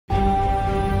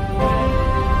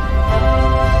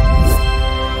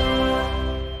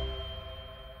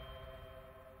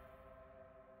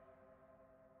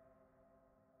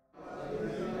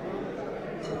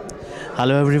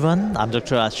Hello everyone, I'm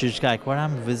Dr. Ashish Gaikwad.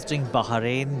 I'm visiting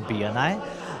Bahrain, Bni,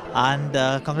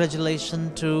 and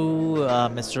congratulations to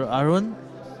Mr.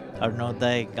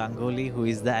 Arunodai Ganguly, who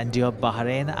is the ND of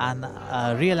Bahrain,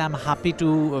 and really I'm happy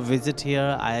to visit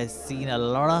here. I've seen a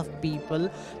lot of people,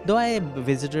 though I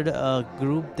visited a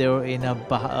group there in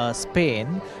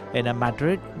Spain, in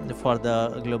Madrid for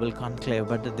the global conclave,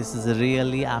 but this is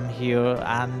really, I'm here,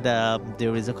 and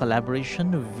there is a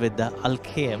collaboration with the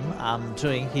Alchem I'm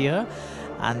doing here,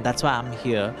 and that's why I'm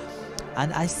here.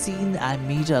 And I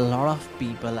meet a lot of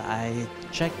people. I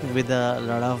check with a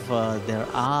lot of their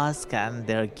ask and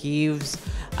their gives,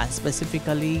 and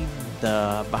specifically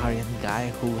the Bahrain guy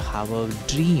who have a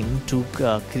dream to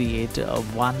create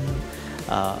one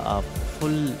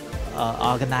full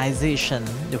organization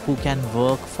who can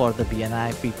work for the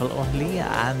BNI people only,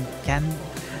 and can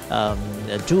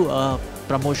do a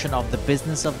promotion of the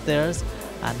business of theirs.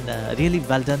 And really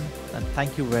well done, and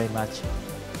thank you very much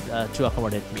to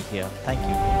accommodate me here. Thank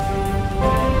you.